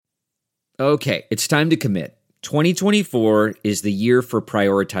Okay, it's time to commit. 2024 is the year for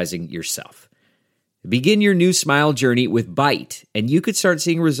prioritizing yourself. Begin your new smile journey with Byte, and you could start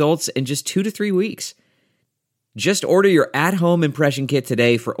seeing results in just 2 to 3 weeks. Just order your at-home impression kit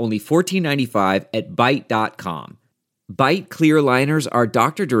today for only $14.95 at Byte.com. Byte clear liners are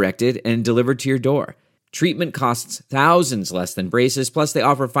doctor-directed and delivered to your door. Treatment costs thousands less than braces, plus they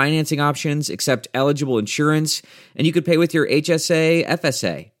offer financing options, accept eligible insurance, and you could pay with your HSA,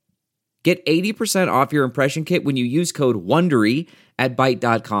 FSA. Get 80% off your impression kit when you use code WONDERY at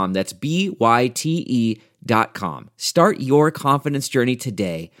Byte.com. That's BYTE.com. Start your confidence journey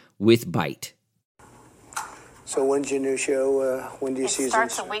today with Byte. So when's your new show? When do you see it? It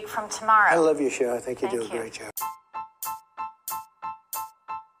starts a week from tomorrow. I love your show. I think you do a great job.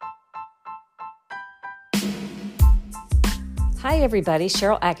 Hi, everybody.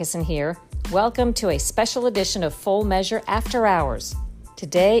 Sharyl Attkisson here. Welcome to a special edition of Full Measure After Hours.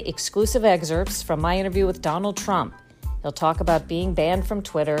 Today, exclusive excerpts from my interview with Donald Trump. He'll talk about being banned from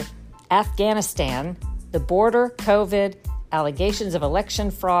Twitter, Afghanistan, the border, COVID, allegations of election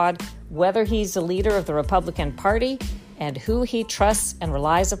fraud, whether he's the leader of the Republican Party, and who he trusts and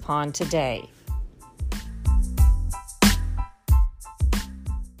relies upon today.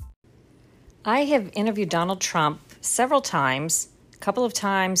 I have interviewed Donald Trump several times, a couple of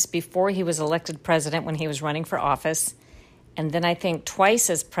times before he was elected president when he was running for office, and then I think twice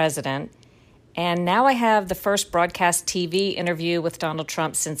as president. And now I have the first broadcast TV interview with Donald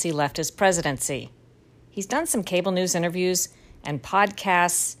Trump since he left his presidency. He's done some cable news interviews and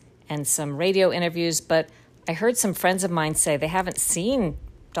podcasts and some radio interviews, but I heard some friends of mine say they haven't seen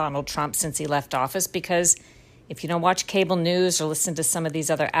Donald Trump since he left office because if you don't watch cable news or listen to some of these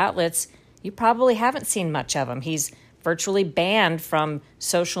other outlets, you probably haven't seen much of him. He's virtually banned from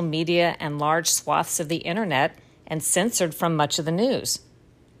social media and large swaths of the internet and censored from much of the news.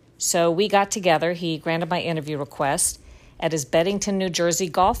 So we got together. He granted my interview request at his Beddington, New Jersey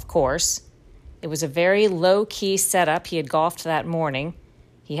golf course. It was a very low-key setup. He had golfed that morning.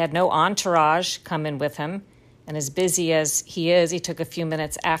 He had no entourage come in with him. And as busy as he is, he took a few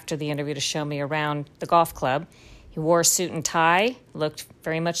minutes after the interview to show me around the golf club. He wore a suit and tie, looked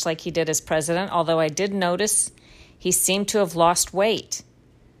very much like he did as president, although I did notice he seemed to have lost weight.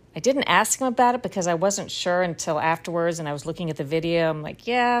 I didn't ask him about it because I wasn't sure until afterwards, and I was looking at the video. I'm like,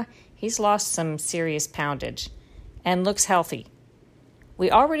 yeah, he's lost some serious poundage and looks healthy.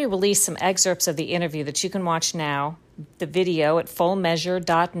 We already released some excerpts of the interview that you can watch now, the video at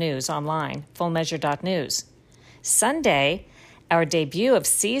fullmeasure.news online, fullmeasure.news. Sunday, our debut of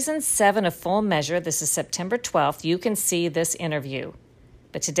Season 7 of Full Measure, this is September 12th, you can see this interview.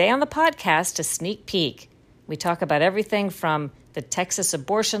 But today on the podcast, a sneak peek. We talk about everything from the Texas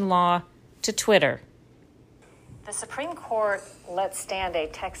abortion law to Twitter. The Supreme Court let stand a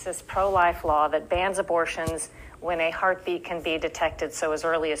Texas pro-life law that bans abortions when a heartbeat can be detected so as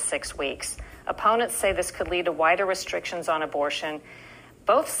early as 6 weeks. Opponents say this could lead to wider restrictions on abortion.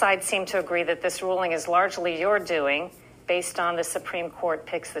 Both sides seem to agree that this ruling is largely your doing based on the Supreme Court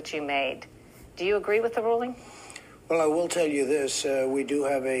picks that you made. Do you agree with the ruling? Well, I will tell you this. We do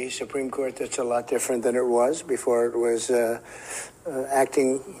have a Supreme Court that's a lot different than it was before. It was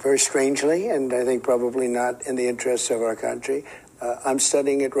acting very strangely, and I think probably not in the interests of our country. I'm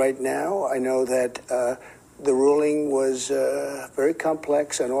studying it right now. I know that the ruling was very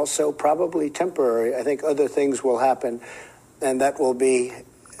complex and also probably temporary. I think other things will happen, and that will be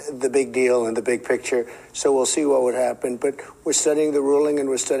the big deal in the big picture. So we'll see what would happen. But we're studying the ruling, and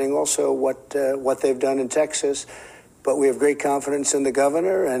we're studying also what they've done in Texas. But we have great confidence in the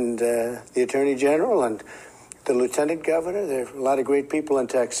governor and the attorney general and the lieutenant governor. There are a lot of great people in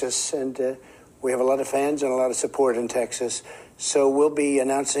Texas, and we have a lot of fans and a lot of support in Texas. So we'll be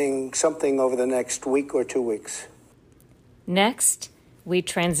announcing something over the next week or 2 weeks. Next, we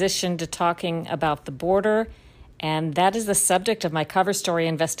transition to talking about the border, and that is the subject of my cover story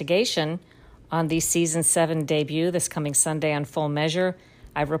investigation on the Season 7 debut this coming Sunday on Full Measure.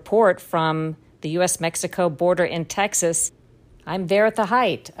 I report from the U.S.-Mexico border in Texas. I'm there at the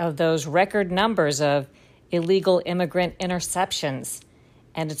height of those record numbers of illegal immigrant interceptions,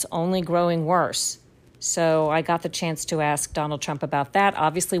 and it's only growing worse. So I got the chance to ask Donald Trump about that,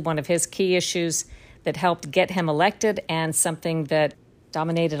 obviously one of his key issues that helped get him elected and something that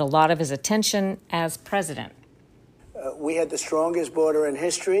dominated a lot of his attention as president. We had the strongest border in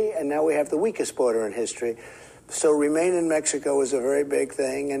history, and now we have the weakest border in history. So remain in Mexico is a very big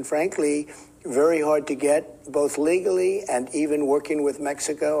thing, and frankly, very hard to get, both legally and even working with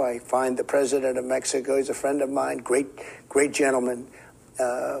Mexico. I find the president of Mexico is a friend of mine, great gentleman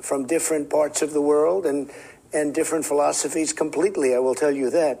from different parts of the world, and and different philosophies completely. I will tell you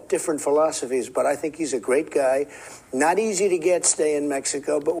that. Different philosophies, but I think he's a great guy. Not easy to get, stay in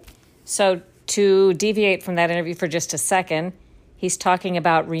Mexico, but... So to deviate from that interview for just a second, he's talking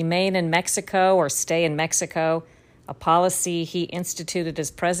about remain in Mexico or stay in Mexico, a policy he instituted as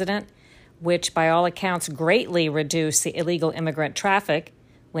president, which by all accounts greatly reduced the illegal immigrant traffic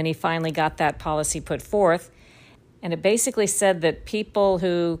when he finally got that policy put forth. And it basically said that people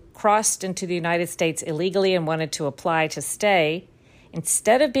who crossed into the United States illegally and wanted to apply to stay,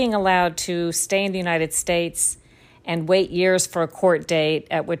 instead of being allowed to stay in the United States and wait years for a court date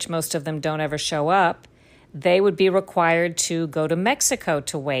at which most of them don't ever show up, they would be required to go to Mexico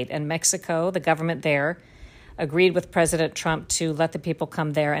to wait. And Mexico, the government there, agreed with President Trump to let the people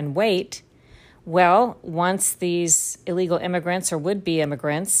come there and wait. Well, once these illegal immigrants or would-be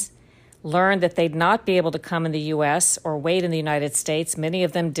immigrants learned that they'd not be able to come in the U.S. or wait in the United States, many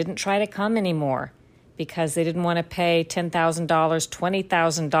of them didn't try to come anymore because they didn't want to pay $10,000,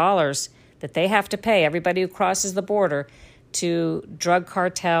 $20,000 that they have to pay, everybody who crosses the border, to drug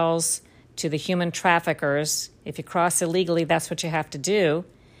cartels, to the human traffickers. If you cross illegally, that's what you have to do.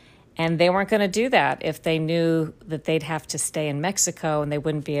 And they weren't going to do that if they knew that they'd have to stay in Mexico and they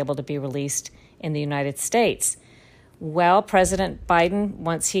wouldn't be able to be released in the United States. Well, President Biden,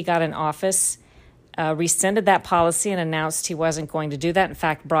 once he got in office, rescinded that policy and announced he wasn't going to do that. In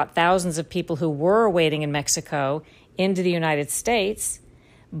fact, brought thousands of people who were waiting in Mexico into the United States.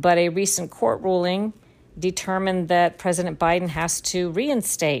 But a recent court ruling determined that President Biden has to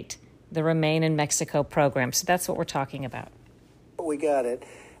reinstate the Remain in Mexico program. So that's what we're talking about. We got it.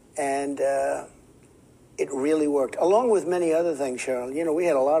 And it really worked, along with many other things, Cheryl. You know, we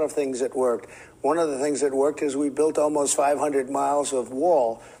had a lot of things that worked. One of the things that worked is we built almost 500 miles of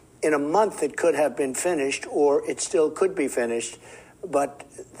wall. In a month, it could have been finished, or it still could be finished, but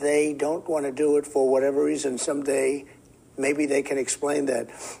they don't want to do it for whatever reason. Someday, maybe they can explain that.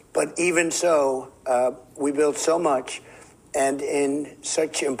 But even so, we built so much and in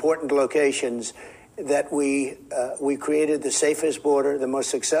such important locations that we created the safest border, the most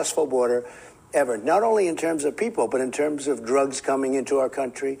successful border ever, not only in terms of people, but in terms of drugs coming into our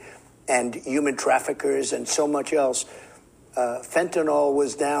country and human traffickers and so much else. Fentanyl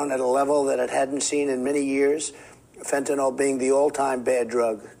was down at a level that it hadn't seen in many years, fentanyl being the all-time bad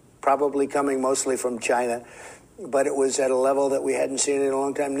drug, probably coming mostly from China, but it was at a level that we hadn't seen in a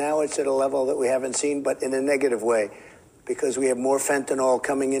long time. Now it's at a level that we haven't seen, but in a negative way, because we have more fentanyl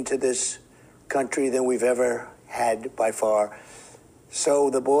coming into this country than we've ever had by far. So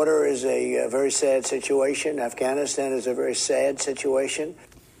the border is a very sad situation. Afghanistan is a very sad situation.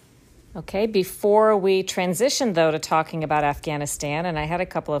 Okay, before we transition, though, to talking about Afghanistan, and I had a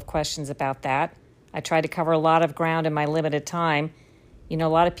couple of questions about that. I tried to cover a lot of ground in my limited time. You know,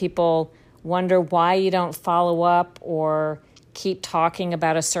 a lot of people wonder why you don't follow up or keep talking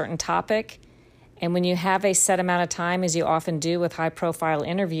about a certain topic. And when you have a set amount of time, as you often do with high-profile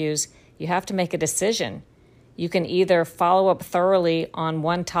interviews, you have to make a decision. You can either follow up thoroughly on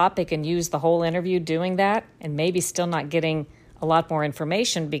one topic and use the whole interview doing that, and maybe still not getting a lot more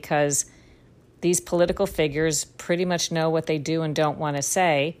information because these political figures pretty much know what they do and don't want to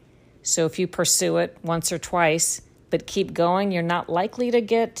say. So if you pursue it once or twice, but keep going, you're not likely to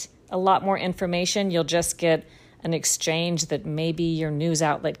get a lot more information. You'll just get an exchange that maybe your news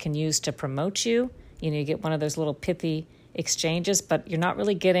outlet can use to promote you. You know, you get one of those little pithy exchanges, but you're not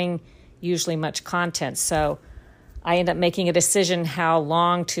really getting usually much content. So I end up making a decision how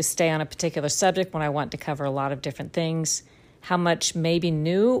long to stay on a particular subject when I want to cover a lot of different things, how much maybe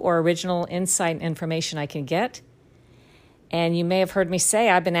new or original insight and information I can get. And you may have heard me say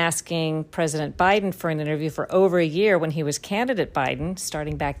I've been asking President Biden for an interview for over a year when he was candidate Biden,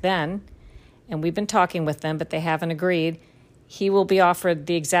 starting back then. And we've been talking with them, but they haven't agreed. He will be offered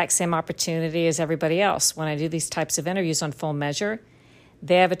the exact same opportunity as everybody else. When I do these types of interviews on Full Measure,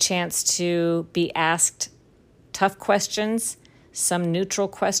 they have a chance to be asked tough questions, some neutral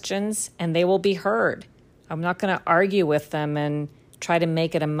questions, and they will be heard. I'm not going to argue with them and try to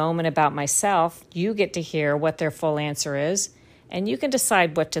make it a moment about myself. You get to hear what their full answer is, and you can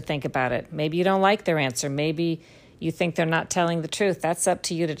decide what to think about it. Maybe you don't like their answer. Maybe you think they're not telling the truth. That's up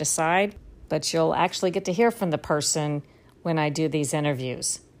to you to decide, but you'll actually get to hear from the person when I do these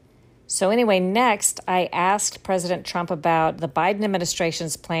interviews. So anyway, next, I asked President Trump about the Biden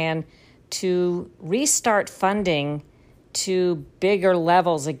administration's plan to restart funding to bigger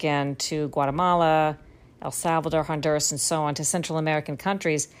levels again to Guatemala, El Salvador, Honduras, and so on, to Central American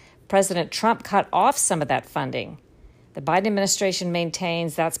countries. President Trump cut off some of that funding. The Biden administration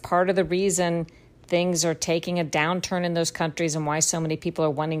maintains that's part of the reason things are taking a downturn in those countries and why so many people are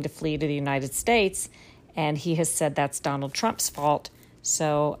wanting to flee to the United States. And he has said that's Donald Trump's fault.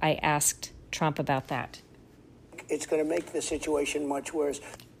 So I asked Trump about that. It's going to make the situation much worse.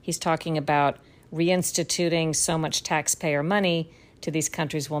 He's talking about reinstituting so much taxpayer money to these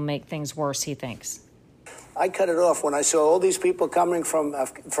countries will make things worse, he thinks. I cut it off when I saw all these people coming from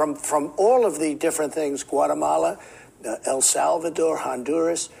all of the different things, Guatemala, El Salvador,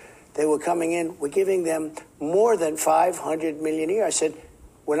 Honduras. They were coming in. We're giving them more than $500 million a year. I said,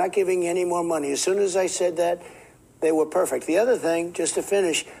 we're not giving you any more money. As soon as I said that, they were perfect. The other thing, just to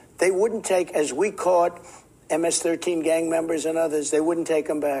finish, they wouldn't take, as we caught MS-13 gang members and others, they wouldn't take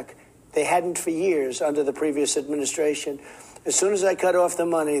them back. They hadn't for years under the previous administration. As soon as I cut off the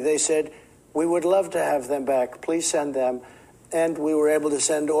money, they said, we would love to have them back. Please send them. And we were able to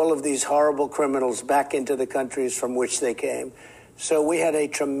send all of these horrible criminals back into the countries from which they came. So we had a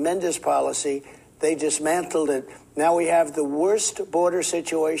tremendous policy. They dismantled it. Now we have the worst border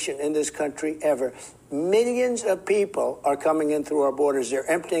situation in this country ever. Millions of people are coming in through our borders. They're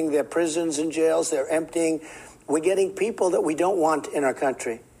emptying their prisons and jails. We're getting people that we don't want in our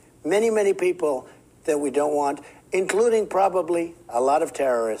country. Many, many people that we don't want, including probably a lot of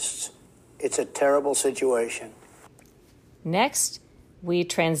terrorists. It's a terrible situation. Next, we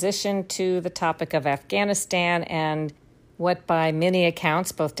transition to the topic of Afghanistan and what by many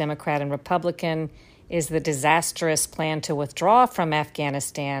accounts, both Democrat and Republican, is the disastrous plan to withdraw from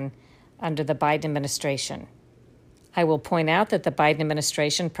Afghanistan under the Biden administration. I will point out that the Biden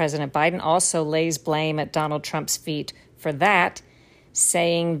administration, President Biden, also lays blame at Donald Trump's feet for that,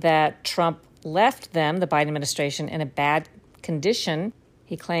 saying that Trump left them, the Biden administration, in a bad condition.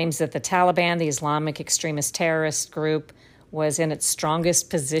 He claims that the Taliban, the Islamic extremist terrorist group, was in its strongest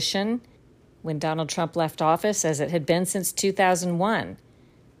position when Donald Trump left office, as it had been since 2001.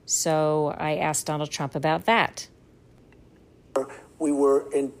 So I asked Donald Trump about that. We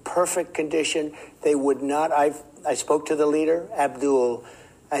were in perfect condition. They would not. I spoke to the leader, Abdul.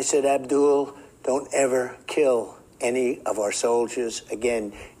 I said, Abdul, don't ever kill any of our soldiers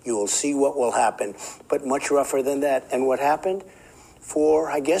again. You will see what will happen. But much rougher than that. And what happened? For,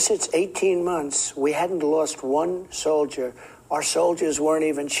 I guess it's 18 months, we hadn't lost one soldier. Our soldiers weren't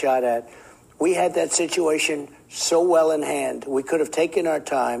even shot at. We had that situation so well in hand. We could have taken our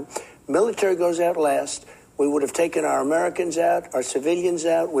time. Military goes out last. We would have taken our Americans out, our civilians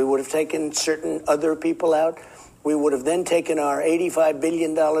out. We would have taken certain other people out. We would have then taken our $85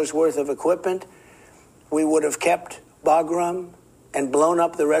 billion worth of equipment. We would have kept Bagram and blown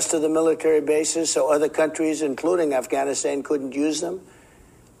up the rest of the military bases so other countries, including Afghanistan, couldn't use them.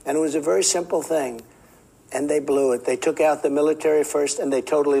 And it was a very simple thing. And they blew it. They took out the military first, and they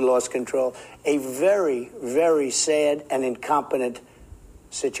totally lost control. A very, very sad and incompetent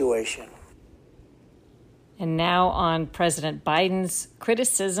situation. And now on President Biden's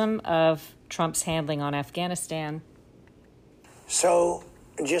criticism of Trump's handling on Afghanistan. So,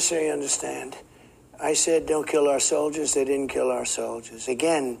 just so you understand, I said, don't kill our soldiers. They didn't kill our soldiers.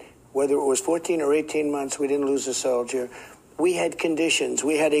 Again, whether it was 14 or 18 months, we didn't lose a soldier. We had conditions.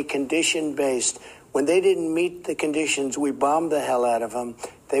 We had a condition-based. When they didn't meet the conditions, we bombed the hell out of them.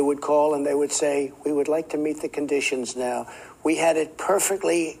 They would call and they would say, we would like to meet the conditions now. We had it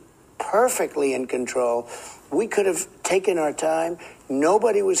perfectly in control. We could have taken our time.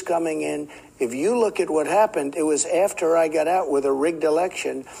 Nobody was coming in. If you look at what happened, it was after I got out with a rigged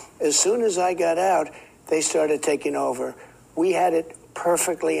election. As soon as I got out, they started taking over. We had it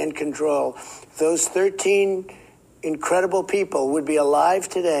perfectly in control. Those 13 incredible people would be alive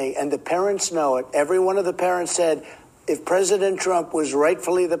today, and the parents know it. Every one of the parents said, if President Trump was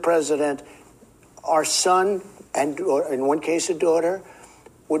rightfully the president, our son, and or in one case a daughter,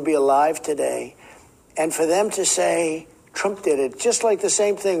 would be alive today. And for them to say, Trump did it, just like the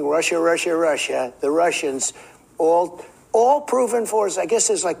same thing, Russia, the Russians, all proven for us. I guess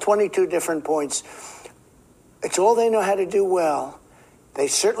there's like 22 different points. It's all they know how to do well. They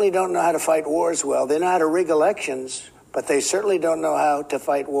certainly don't know how to fight wars well. They know how to rig elections, but they certainly don't know how to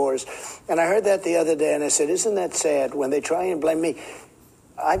fight wars. And I heard that the other day, and I said, isn't that sad when they try and blame me?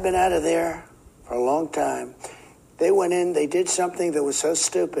 I've been out of there for a long time. They went in, they did something that was so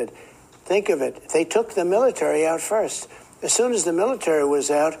stupid. Think of it. They took the military out first. As soon as the military was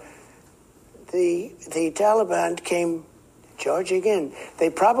out, the Taliban came charging in.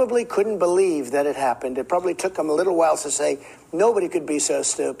 They probably couldn't believe that it happened. It probably took them a little while to say, nobody could be so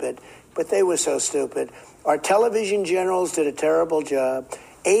stupid. But they were so stupid. Our television generals did a terrible job.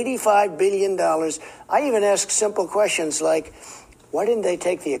 $85 billion. I even asked simple questions like, why didn't they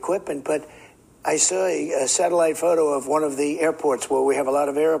take the equipment? But I saw a satellite photo of one of the airports where we have a lot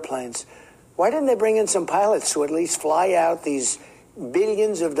of airplanes. Why didn't they bring in some pilots to at least fly out these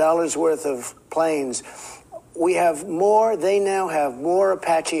billions of dollars worth of planes. We have more, they now have more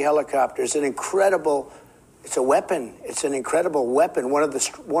Apache helicopters, it's a weapon. It's an incredible weapon, one of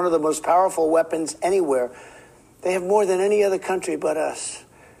the most powerful weapons anywhere. They have more than any other country but us.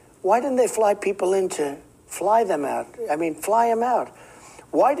 Why didn't they fly people in to fly them out? Fly them out.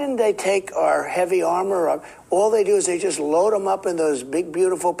 Why didn't they take our heavy armor? All they do is they just load them up in those big,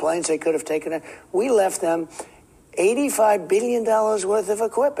 beautiful planes they could have taken in. We left them $85 billion worth of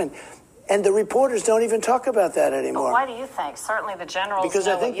equipment. And the reporters don't even talk about that anymore. But why do you think? Certainly the generals Because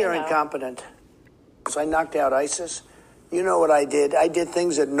I think they're incompetent. Because I knocked out ISIS. You know what I did. I did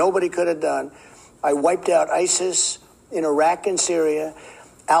things that nobody could have done. I wiped out ISIS in Iraq and Syria.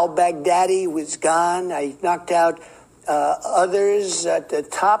 Al-Baghdadi was gone. I knocked out others at the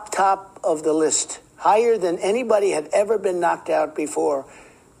top of the list, higher than anybody had ever been knocked out before.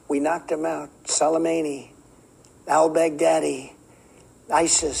 We knocked them out. Soleimani, al-Baghdadi,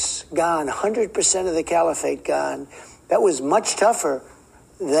 ISIS, gone. 100% of the caliphate gone. That was much tougher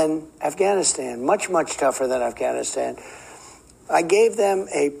than Afghanistan, much, much tougher than Afghanistan. I gave them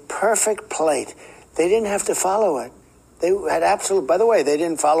a perfect plate. They didn't have to follow it. They had by the way, they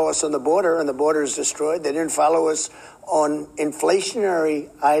didn't follow us on the border, and the border is destroyed. They didn't follow us on inflationary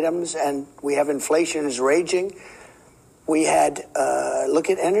items, and we have inflation is raging. We had,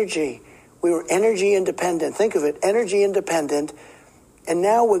 look at energy. We were energy independent. Think of it, energy independent. And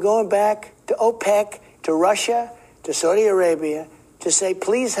now we're going back to OPEC, to Russia, to Saudi Arabia, to say,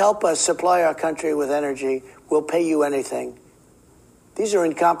 please help us supply our country with energy. We'll pay you anything. These are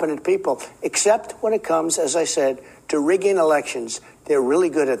incompetent people, except when it comes, as I said, to rigging elections. They're really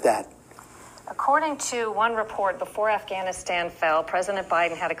good at that. According to one report, before Afghanistan fell, President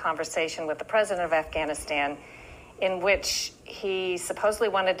Biden had a conversation with the president of Afghanistan in which he supposedly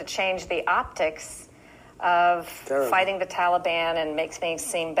wanted to change the optics of fighting the Taliban and make things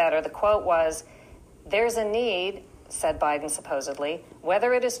seem better. The quote was, "There's a need," said Biden supposedly,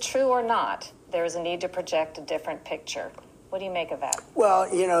 "whether it is true or not, there is a need to project a different picture." What do you make of that? Well,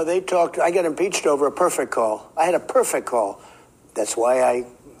 they talked. I got impeached over a perfect call. I had a perfect call. That's why I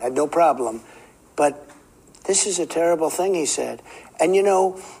had no problem. But this is a terrible thing, he said. And,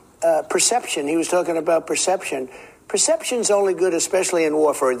 perception. He was talking about perception. Perception's only good, especially in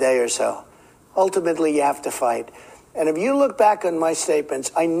war, for a day or so. Ultimately, you have to fight. And if you look back on my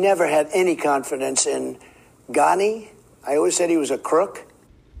statements, I never had any confidence in Ghani. I always said he was a crook.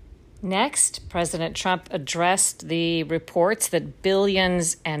 Next, President Trump addressed the reports that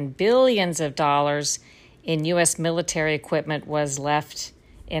billions and billions of dollars in U.S. military equipment was left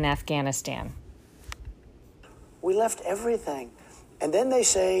in Afghanistan. We left everything. And then they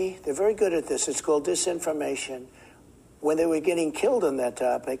say, they're very good at this, it's called disinformation. When they were getting killed on that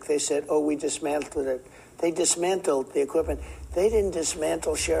topic, they said, we dismantled it. They dismantled the equipment. They didn't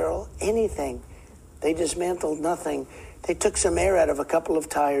dismantle, Cheryl, anything. They dismantled nothing. They took some air out of a couple of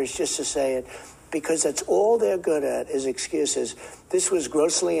tires just to say it, because that's all they're good at is excuses. This was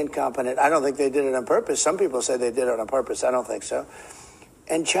grossly incompetent. I don't think they did it on purpose. Some people say they did it on purpose. I don't think so.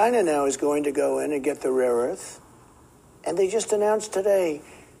 And China now is going to go in and get the rare earth. And they just announced today,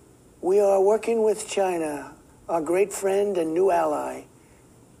 we are working with China, our great friend and new ally.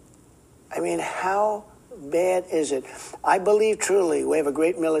 How bad is it? I believe truly we have a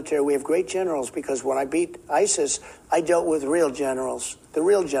great military. We have great generals, because when I beat ISIS, I dealt with real generals, the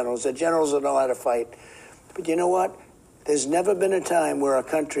generals that know how to fight. But you know what? There's never been a time where our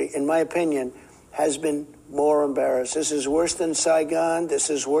country, in my opinion, has been more embarrassed. This is worse than Saigon. This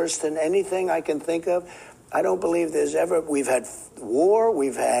is worse than anything I can think of. I don't believe we've had war,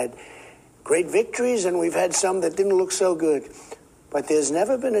 we've had great victories, and we've had some that didn't look so good. But there's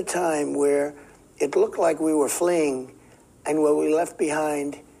never been a time where it looked like we were fleeing and where we left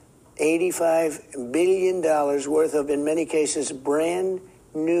behind $85 billion worth of, in many cases, brand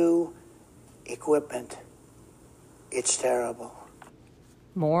new equipment. It's terrible.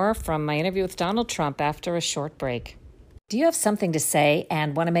 More from my interview with Donald Trump after a short break. Do you have something to say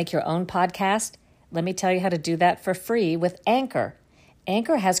and want to make your own podcast? Let me tell you how to do that for free with Anchor.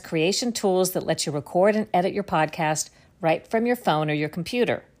 Anchor has creation tools that let you record and edit your podcast right from your phone or your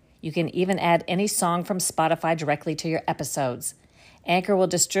computer. You can even add any song from Spotify directly to your episodes. Anchor will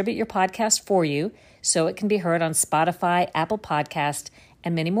distribute your podcast for you so it can be heard on Spotify, Apple Podcast,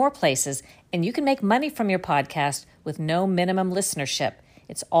 and many more places, and you can make money from your podcast with no minimum listenership.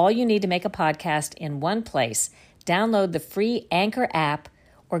 It's all you need to make a podcast in one place. Download the free Anchor app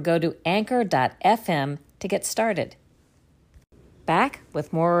or go to anchor.fm to get started. Back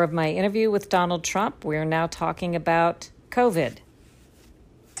with more of my interview with Donald Trump. We are now talking about COVID.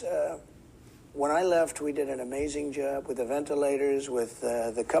 when I left, we did an amazing job with the ventilators, with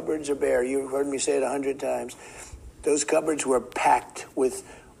the cupboards are bare. You've heard me say it 100 times. Those cupboards were packed with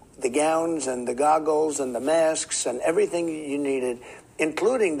the gowns and the goggles and the masks and everything you needed,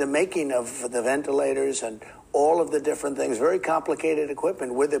 including the making of the ventilators and all of the different things. Very complicated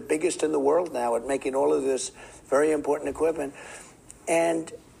equipment. We're the biggest in the world now at making all of this very important equipment.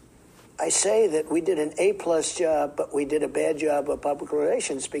 And I say that we did an A-plus job, but we did a bad job of public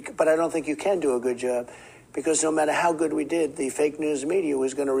relations. But I don't think you can do a good job, because no matter how good we did, the fake news media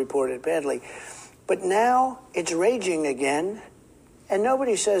was going to report it badly. But now it's raging again, and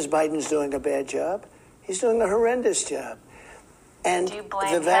nobody says Biden's doing a bad job. He's doing a horrendous job. And do you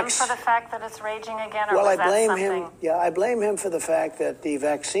blame him for the fact that it's raging again, or well, was I blame that something? him. Yeah, I blame him for the fact that the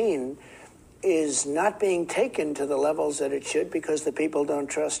vaccine is not being taken to the levels that it should, because the people don't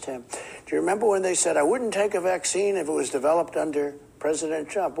trust him. Do you remember when they said, I wouldn't take a vaccine if it was developed under President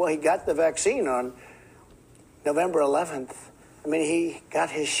Trump? Well, he got the vaccine on November 11th. I mean, he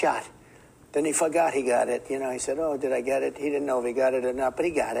got his shot. Then he forgot he got it. You know, he said, oh, did I get it? He didn't know if he got it or not, but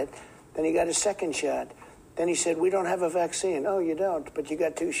he got it. Then he got his second shot. Then he said, we don't have a vaccine. Oh, you don't, but you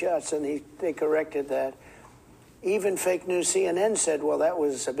got 2 shots. And they corrected that. Even fake news CNN said, well, that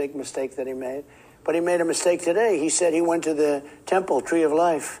was a big mistake that he made. But he made a mistake today. He said he went to the temple, Tree of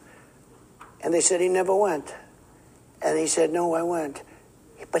Life. And they said he never went. And he said, no, I went.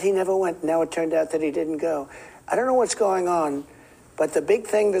 But he never went. Now it turned out that he didn't go. I don't know what's going on, but the big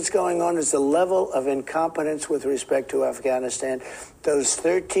thing that's going on is the level of incompetence with respect to Afghanistan. Those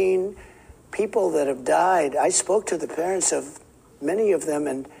 13 people that have died, I spoke to the parents of many of them,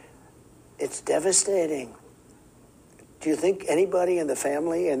 and it's devastating. Do you think anybody in that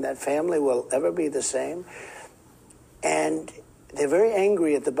family will ever be the same? And they're very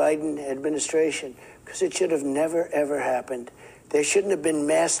angry at the Biden administration, because it should have never, ever happened. There shouldn't have been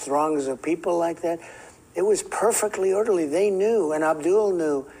mass throngs of people like that. It was perfectly orderly. They knew, and Abdul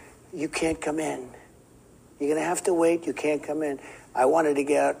knew, you can't come in. You're going to have to wait. You can't come in. I wanted to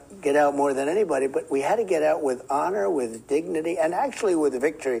get out more than anybody, but we had to get out with honor, with dignity, and actually with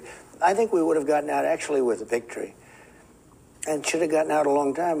victory. I think we would have gotten out actually with victory, and should have gotten out a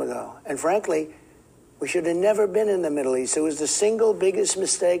long time ago. And frankly, we should have never been in the Middle East. It was the single biggest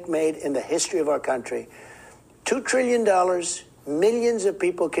mistake made in the history of our country. $2 trillion, millions of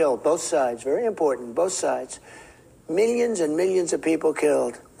people killed, both sides, very important, both sides. Millions and millions of people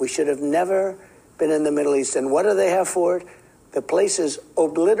killed. We should have never been in the Middle East. And what do they have for it? The place is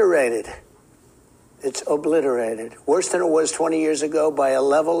obliterated. It's obliterated. Worse than it was 20 years ago by a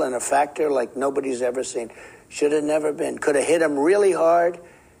level and a factor like nobody's ever seen. Should have never been. Could have hit them really hard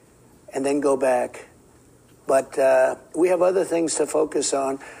and then go back. But we have other things to focus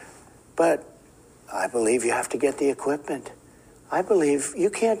on. But I believe you have to get the equipment. I believe you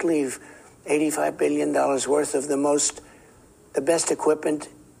can't leave $85 billion worth of the best equipment.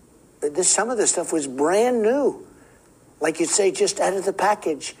 Some of the stuff was brand new. Like you'd say, just out of the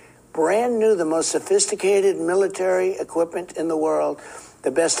package. Brand new, the most sophisticated military equipment in the world. The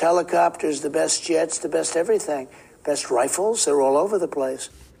best helicopters, the best jets, the best everything. Best rifles, they're all over the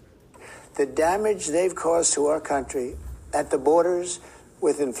place. The damage they've caused to our country at the borders,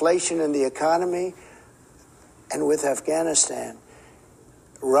 with inflation in the economy, and with Afghanistan.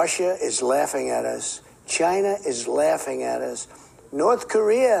 Russia is laughing at us. China is laughing at us. North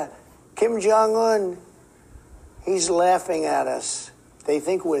Korea, Kim Jong-un, he's laughing at us. They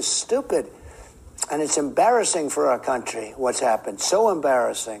think we're stupid. And it's embarrassing for our country, what's happened. So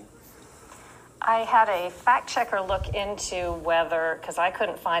embarrassing. I had a fact checker look into whether, because I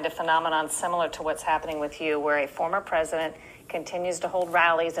couldn't find a phenomenon similar to what's happening with you, where a former president continues to hold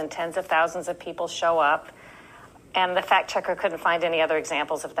rallies and tens of thousands of people show up. And the fact checker couldn't find any other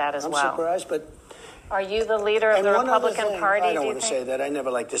examples of that as well. I'm surprised, but... Are you the leader of the Republican Party? I don't want to say that. I never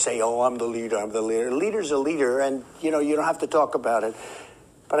like to say, oh, I'm the leader, I'm the leader. A leader's a leader, and, you don't have to talk about it.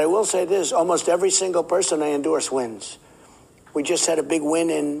 But I will say this, almost every single person I endorse wins. We just had a big win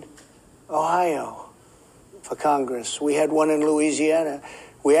in Ohio for Congress. We had one in Louisiana.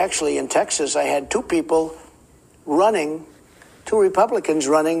 We actually, in Texas, I had 2 people running, 2 Republicans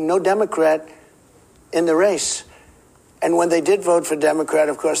running, no Democrat in the race. And when they did vote for Democrat,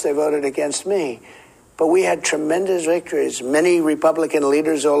 of course, they voted against me. But we had tremendous victories, many Republican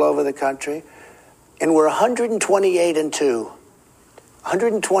leaders all over the country. And we're 128-2.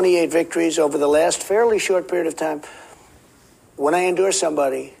 128 victories over the last fairly short period of time. When I endorse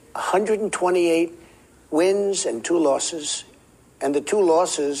somebody, 128 wins and 2 losses. And the 2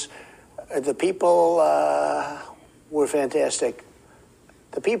 losses, the people were fantastic.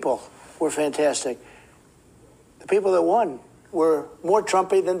 The people were fantastic. The people that won were more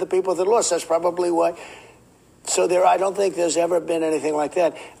Trumpy than the people that lost. That's probably why. So I don't think there's ever been anything like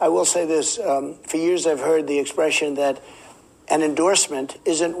that. I will say this. For years I've heard the expression that an endorsement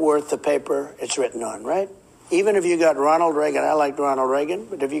isn't worth the paper it's written on, right? Even if you got Ronald Reagan, I liked Ronald Reagan,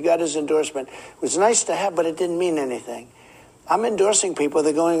 but if you got his endorsement, it was nice to have, but it didn't mean anything. I'm endorsing people.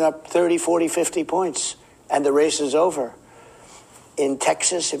 They're going up 30, 40, 50 points, and the race is over. In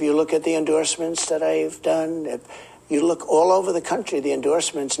Texas, if you look at the endorsements that I've done, if you look all over the country, the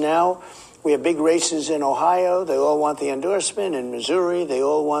endorsements now, we have big races in Ohio. They all want the endorsement. In Missouri, they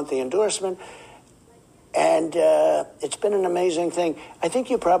all want the endorsement. And it's been an amazing thing. I think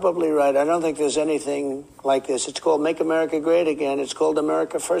you're probably right. I don't think there's anything like this. It's called Make America Great Again. It's called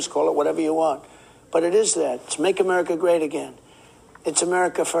America First. Call it whatever you want. But it is that. It's Make America Great Again. It's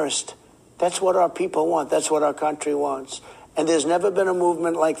America First. That's what our people want. That's what our country wants. And there's never been a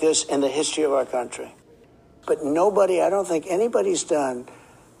movement like this in the history of our country. But nobody, I don't think anybody's done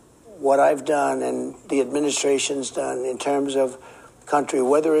what I've done and the administration's done in terms of country,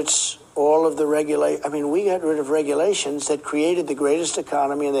 whether it's all of the we got rid of regulations that created the greatest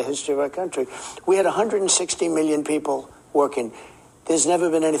economy in the history of our country. We had 160 million people working. There's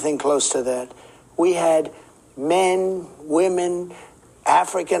never been anything close to that. We had men, women,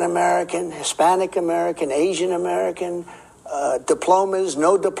 African American, Hispanic American, Asian American, diplomas,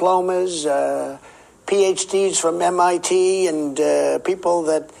 no diplomas, PhDs from MIT, and people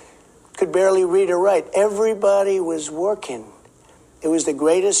that could barely read or write. Everybody was working. It was the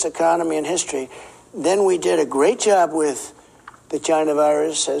greatest economy in history. Then we did a great job with the China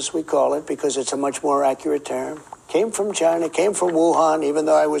virus, as we call it, because it's a much more accurate term. Came from China, came from Wuhan, even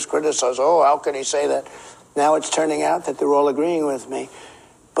though I was criticized. Oh, how can he say that? Now it's turning out that they're all agreeing with me.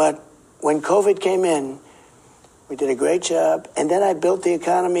 But when COVID came in, we did a great job. And then I built the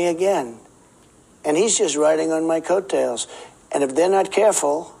economy again. And he's just riding on my coattails. And if they're not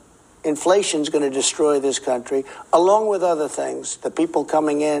careful, inflation's going to destroy this country, along with other things. The people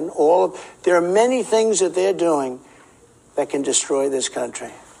coming in, there are many things that they're doing that can destroy this country.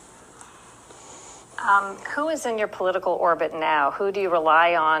 Who is in your political orbit now? Who do you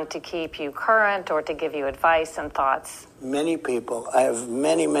rely on to keep you current or to give you advice and thoughts? Many people. I have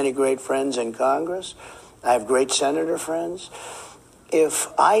many, many great friends in Congress. I have great senator friends. If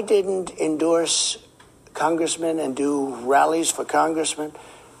I didn't endorse congressmen and do rallies for congressmen,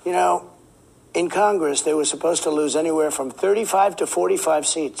 in Congress, they were supposed to lose anywhere from 35 to 45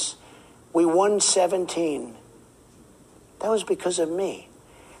 seats. We won 17. That was because of me.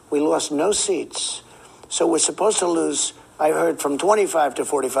 We lost no seats. So we're supposed to lose, I heard, from 25 to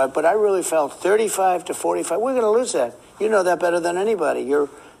 45, but I really felt 35 to 45. We're going to lose that. You know that better than anybody. You're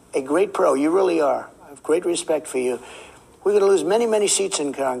a great pro. You really are. I have great respect for you. We're going to lose many, many seats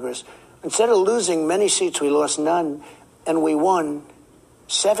in Congress. Instead of losing many seats, we lost none, and we won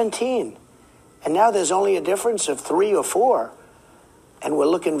 17. And now there's only a difference of 3 or 4. And we're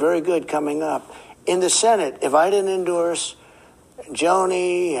looking very good coming up. In the Senate, if I didn't endorse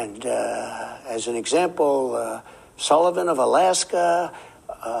Joni and, as an example, Sullivan of Alaska,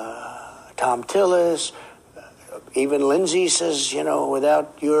 Tom Tillis, even Lindsey says,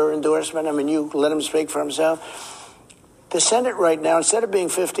 without your endorsement, you let him speak for himself. The Senate right now, instead of being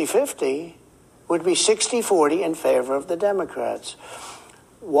 50-50, would be 60-40 in favor of the Democrats.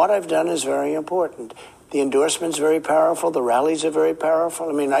 What I've done is very important. The endorsement's very powerful. The rallies are very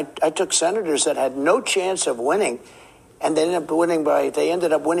powerful. I took senators that had no chance of winning, and they ended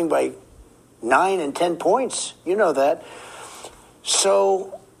up winning by 9 and 10 points. You know that.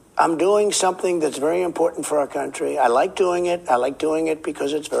 So I'm doing something that's very important for our country. I like doing it. I like doing it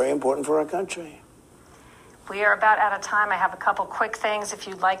because it's very important for our country. We are about out of time. I have a couple quick things if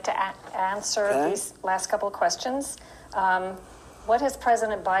you'd like to answer these last couple of questions. What has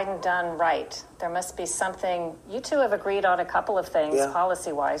President Biden done right? There must be something. You two have agreed on a couple of things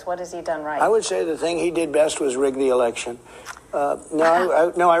policy-wise. What has he done right? I would say the thing he did best was rig the election. I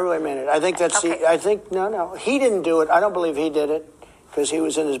really mean it. I think that's no. He didn't do it. I don't believe he did it because he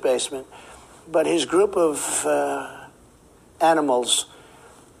was in his basement. But his group of animals,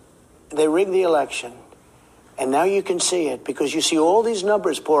 they rigged the election. And now you can see it because you see all these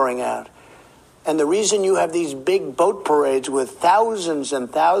numbers pouring out. And the reason you have these big boat parades with thousands and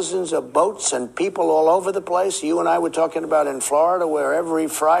thousands of boats and people all over the place, you and I were talking about in Florida, where every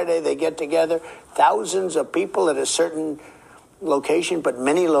Friday they get together, thousands of people at a certain location, but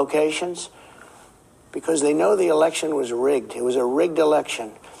many locations, because they know the election was rigged. It was a rigged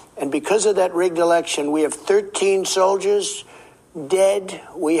election. And because of that rigged election, we have 13 soldiers dead.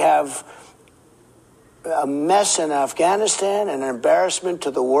 We have a mess in Afghanistan, an embarrassment to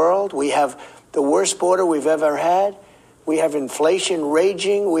the world. We have the worst border we've ever had. We have inflation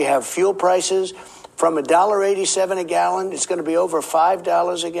raging. We have fuel prices from $1.87 a gallon. It's going to be over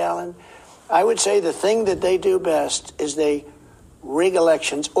 $5 a gallon. I would say the thing that they do best is they rig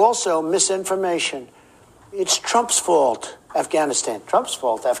elections. Also, misinformation. It's Trump's fault, Afghanistan. Trump's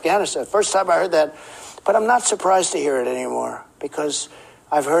fault, Afghanistan. First time I heard that. But I'm not surprised to hear it anymore because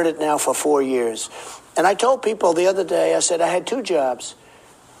I've heard it now for 4 years. And I told people the other day, I said I had two jobs,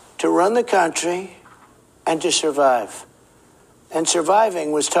 to run the country and to survive. And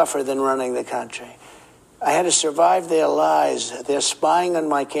surviving was tougher than running the country. I had to survive their lies, their spying on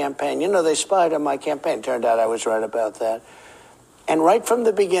my campaign. You know, they spied on my campaign. Turned out I was right about that. And right from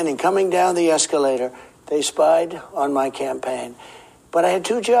the beginning, coming down the escalator, they spied on my campaign. But I had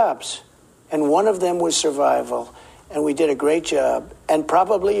two jobs, and one of them was survival. And we did a great job. And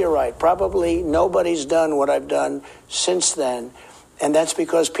probably, you're right, probably nobody's done what I've done since then. And that's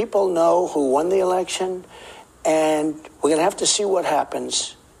because people know who won the election. And we're going to have to see what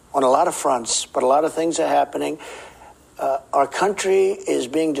happens on a lot of fronts, but a lot of things are happening. Our country is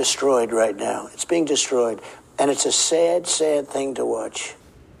being destroyed right now. It's being destroyed. And it's a sad, sad thing to watch.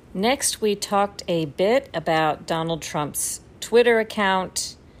 Next, we talked a bit about Donald Trump's Twitter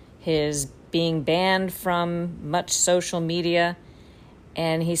account, his being banned from much social media,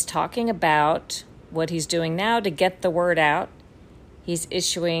 and he's talking about what he's doing now to get the word out. He's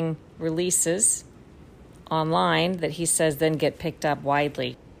issuing releases online that he says then get picked up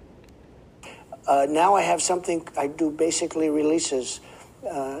widely. Now I have something, I do basically releases,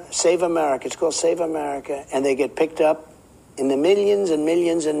 Save America. It's called Save America, and they get picked up in the millions and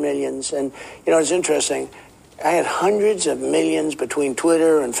millions and millions. And, you know, it's interesting. I had hundreds of millions between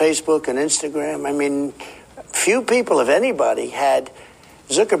Twitter and Facebook and Instagram. I mean, few people, if anybody, had.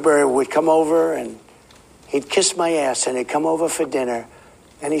 Zuckerberg would come over and he'd kiss my ass and he'd come over for dinner.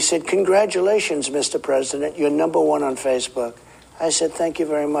 And he said, "Congratulations, Mr. President, you're number one on Facebook." I said, "Thank you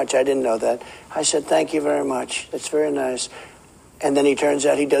very much." I didn't know that. I said, "Thank you very much. That's very nice." And then he turns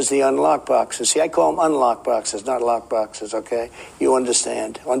out he does the unlock boxes. See, I call them unlock boxes, not lock boxes, okay? You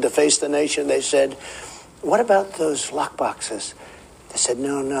understand. On To Face the Nation, they said, "What about those lock boxes?" They said,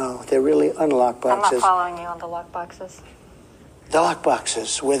 no, they're really unlock boxes. I'm not following you on the lock boxes. The lock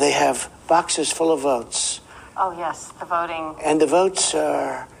boxes, where they have boxes full of votes. Oh, yes, the voting. And the votes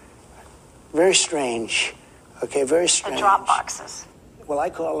are very strange, okay, very strange. The drop boxes. Well, I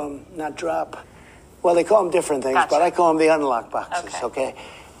call them not drop. Well, they call them different things, Gotcha. but I call them the unlock boxes, Okay.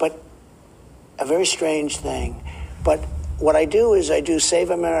 But a very strange thing. But what I do is I do Save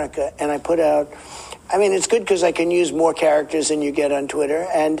America, and I put out, I mean, it's good because I can use more characters than you get on Twitter,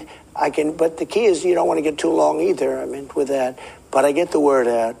 and I can, but the key is you don't want to get too long either, I mean, with that. But I get the word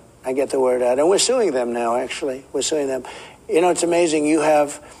out. And we're suing them now, actually. We're suing them. You know, it's amazing. You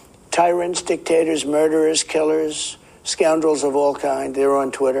have tyrants, dictators, murderers, killers, scoundrels of all kind. They're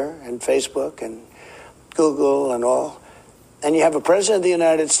on Twitter and Facebook and Google and all. And you have a president of the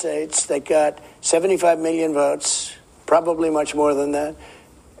United States that got 75 million votes, probably much more than that.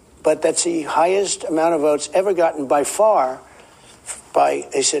 But that's the highest amount of votes ever gotten by far by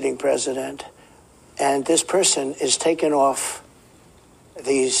a sitting president. And this person is taken off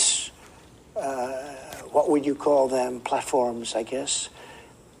these, what would you call them, platforms, I guess.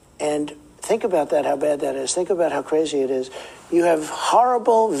 And think about that, how bad that is. Think about how crazy it is. You have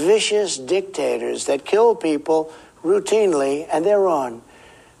horrible, vicious dictators that kill people routinely, and they're on.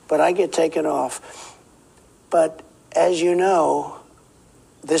 But I get taken off. But as you know,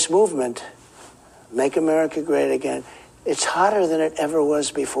 this movement, Make America Great Again, it's hotter than it ever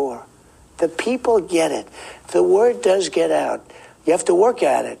was before. The people get it. The word does get out. You have to work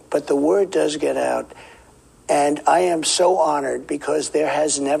at it, but the word does get out. And I am so honored because there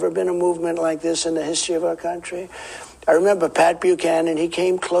has never been a movement like this in the history of our country. I remember Pat Buchanan, he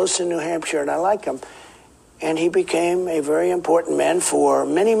came close in New Hampshire, and I like him. And he became a very important man for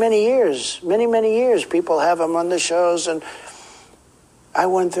many, many years. Many, many years. People have him on the shows, and I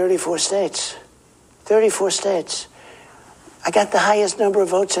won 34 states. 34 states. I got the highest number of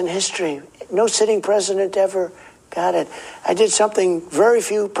votes in history. No sitting president ever got it. I did something very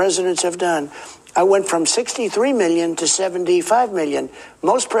few presidents have done. I went from 63 million to 75 million.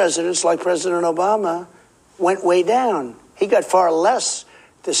 Most presidents, like President Obama, went way down. He got far less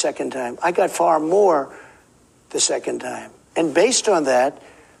the second time. I got far more the second time. And based on that,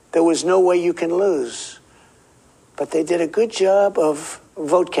 there was no way you can lose. But they did a good job of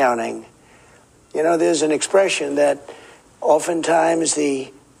vote counting. You know, there's an expression that oftentimes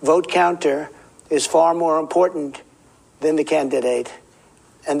the vote counter is far more important than the candidate.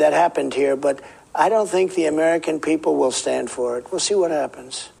 And that happened here. But I don't think the American people will stand for it. We'll see what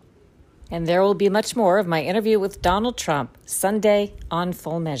happens. And there will be much more of my interview with Donald Trump Sunday on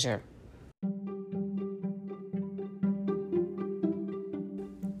Full Measure.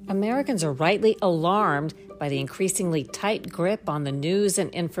 Americans are rightly alarmed by the increasingly tight grip on the news and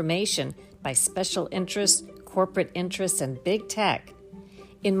information by special interests, corporate interests, and big tech.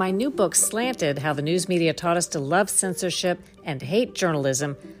 In my new book, Slanted, How the News Media Taught Us to Love Censorship and Hate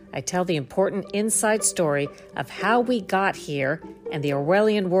Journalism, I tell the important inside story of how we got here and the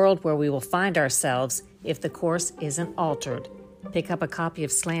Orwellian world where we will find ourselves if the course isn't altered. Pick up a copy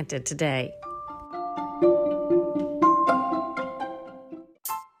of Slanted today.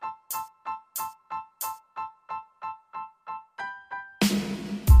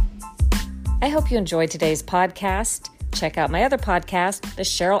 I hope you enjoyed today's podcast. Check out my other podcast, the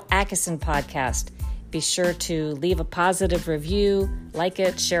Sharyl Attkisson Podcast. Be sure to leave a positive review, like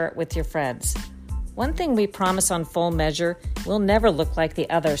it, share it with your friends. One thing we promise on Full Measure, we'll never look like the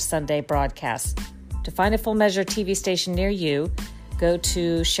other Sunday broadcasts. To find a Full Measure TV station near you, go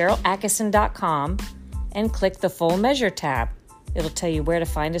to SharylAttkisson.com and click the Full Measure tab. It'll tell you where to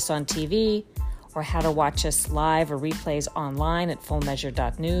find us on TV or how to watch us live or replays online at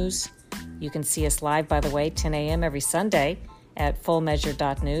fullmeasure.news. You can see us live, by the way, 10 a.m. every Sunday at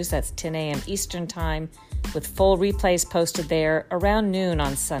fullmeasure.news. That's 10 a.m. Eastern Time, with full replays posted there around noon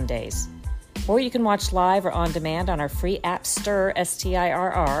on Sundays. Or you can watch live or on demand on our free app Stirr,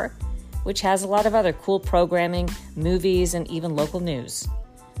 STIRR, which has a lot of other cool programming, movies, and even local news.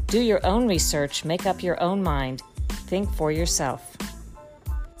 Do your own research, make up your own mind, think for yourself.